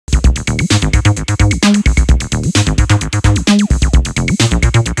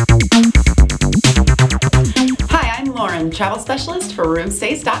travel specialist for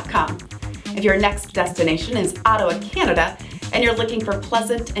Roomstays.com. If your next destination is Ottawa, Canada, and you're looking for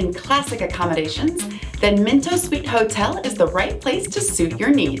pleasant and classic accommodations, then Minto Suite Hotel is the right place to suit your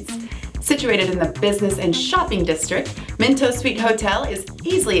needs. Situated in the business and shopping district, Minto Suite Hotel is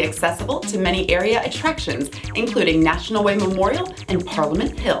easily accessible to many area attractions, including National Way Memorial and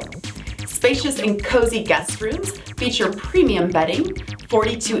Parliament Hill. Spacious and cozy guest rooms feature premium bedding,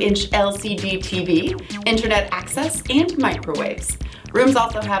 42-inch LCDTV, internet access, and microwaves. Rooms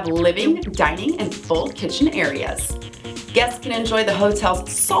also have living, dining, and full kitchen areas. Guests can enjoy the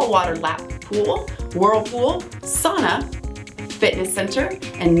hotel's saltwater lap pool, whirlpool, sauna, fitness center,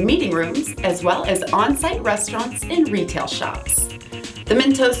 and meeting rooms, as well as on-site restaurants and retail shops. The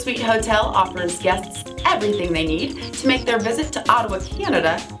Minto Suite Hotel offers guests everything they need to make their visit to Ottawa,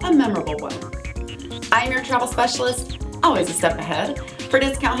 Canada a memorable one. I am your travel specialist, always a step ahead. For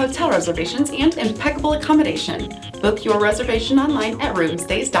discount hotel reservations and impeccable accommodation, book your reservation online at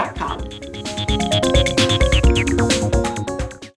Roomstays.com.